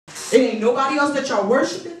It ain't nobody else that y'all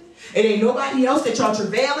worshiping. It ain't nobody else that y'all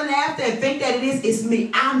travailing after and think that it is. It's me.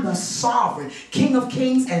 I'm the sovereign King of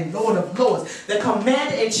kings and Lord of lords. The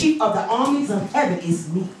commander-in-chief of the armies of heaven is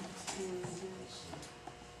me.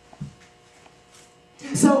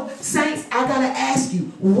 So, saints, I got to ask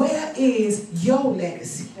you, where is your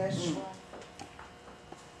legacy? That's right.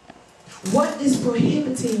 What is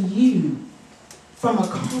prohibiting you from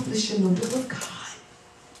accomplishing the will of God?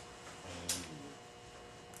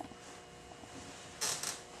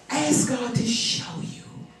 Ask God to show you.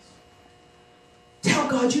 Tell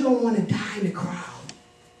God you don't want to die in the crowd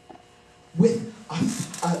with a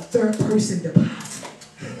third person deposit.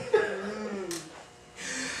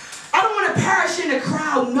 I don't want to perish in the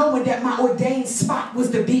crowd knowing that my ordained spot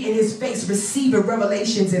was to be in his face receiving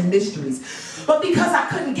revelations and mysteries. But because I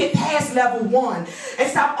couldn't get past level 1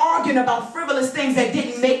 and stop arguing about frivolous things that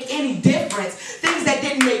didn't make any difference, things that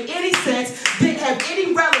didn't make any sense, didn't have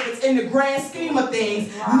any relevance in the grand scheme of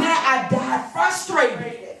things, now I die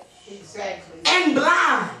frustrated and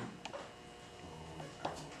blind.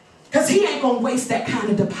 Because he ain't going to waste that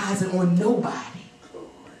kind of deposit on nobody.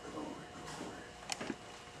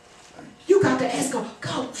 You got to ask God,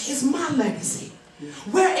 God, where's my legacy?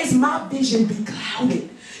 Where is my vision be clouded?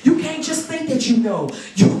 You can't just think that you know.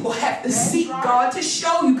 You will have to seek God to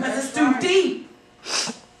show you because it's too deep.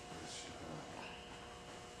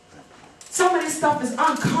 Some of this stuff is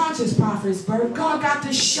unconscious, Prophetess Bird. God got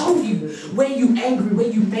to show you where you angry, where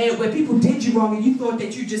you mad, where people did you wrong and you thought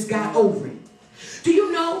that you just got over it. Do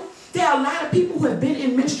you know there are a lot of people who have been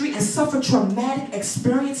in ministry and suffered traumatic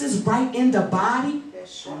experiences right in the body?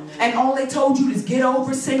 And all they told you is get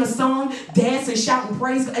over, sing a song, dance and shout and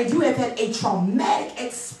praise. And you have had a traumatic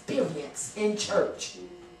experience in church.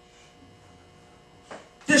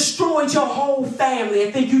 Destroyed your whole family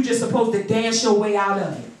and think you're just supposed to dance your way out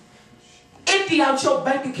of it. Empty out your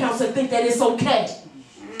bank accounts and think that it's okay.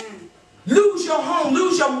 Lose your home,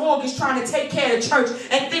 lose your mortgage trying to take care of the church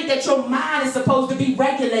and think that your mind is supposed to be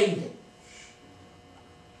regulated.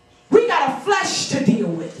 We got a flesh to deal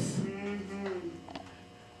with.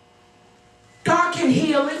 God can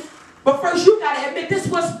heal it, but first you got to admit this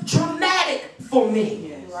was traumatic for me.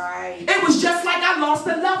 Yes. Right. It was just like I lost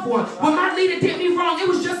a loved one. Right. When my leader did me wrong, it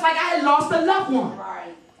was just like I had lost a loved one.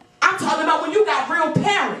 Right. I'm talking about when you got real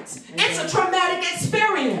parents. Amen. It's a traumatic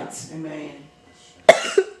experience. Amen.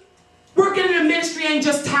 Working in the ministry ain't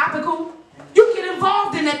just topical. You get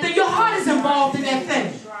involved in that thing. Your heart is involved in that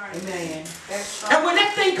thing. That's right. Amen. That's right. And when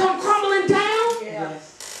that thing come crumbling down, yes.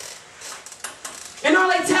 And all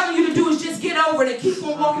they telling you to do is just get over it and keep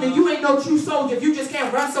on walking, and you ain't no true soldier if you just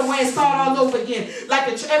can't run somewhere and start all over again. Like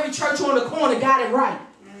every church on the corner got it right.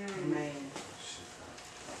 Amen.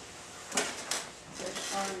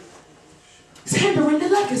 It's hindering the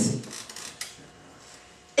legacy.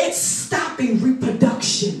 It's stopping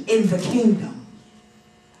reproduction in the kingdom.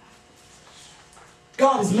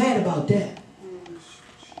 God is mad about that.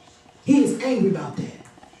 He is angry about that.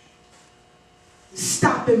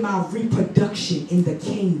 Stopping my reproduction in the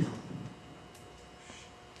kingdom.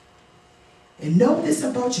 And know this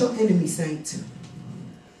about your enemy, saints.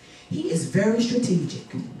 He is very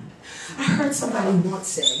strategic. I heard somebody once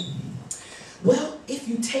say, well, if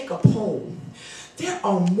you take a poll, there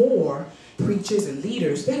are more preachers and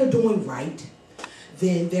leaders that are doing right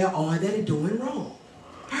than there are that are doing wrong.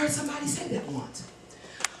 I heard somebody say that once.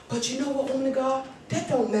 But you know what, woman of God? That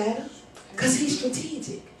don't matter because he's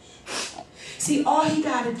strategic. See, all he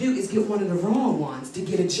got to do is get one of the wrong ones to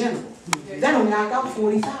get a general. That'll knock out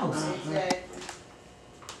 40,000.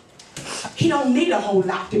 He don't need a whole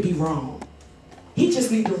lot to be wrong. He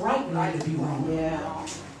just needs the right one to be wrong. Yeah.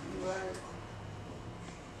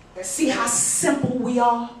 See how simple we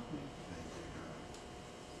are?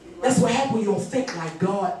 That's what happens when you don't think like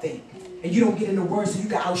God thinks. And you don't get in the word, so you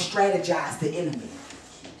got to out-strategize the enemy.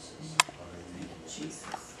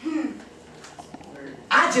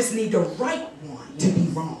 I just need the right one to be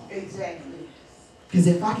wrong. Exactly. Because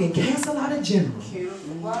if I can cancel out a general,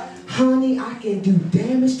 honey, I can do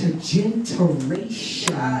damage to generations.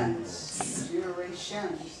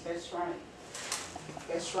 Generations. That's right.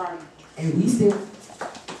 That's right. And we still.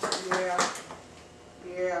 Yeah.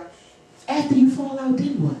 Yeah. After you fall out,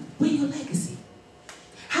 then what? Where's your legacy?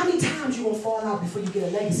 How many times you gonna fall out before you get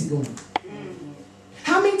a legacy going? Mm-hmm.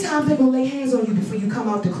 How many times they gonna lay hands on you before you come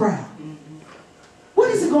out the crowd? What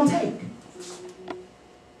is it going to take?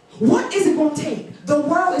 What is it going to take? The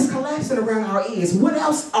world is collapsing around our ears. What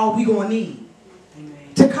else are we going to need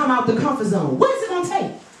to come out the comfort zone? What is it going to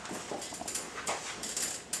take?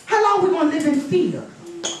 How long are we going to live in fear?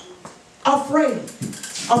 Afraid?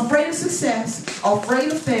 Afraid of success,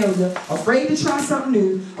 afraid of failure, afraid to try something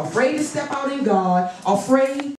new, afraid to step out in God, afraid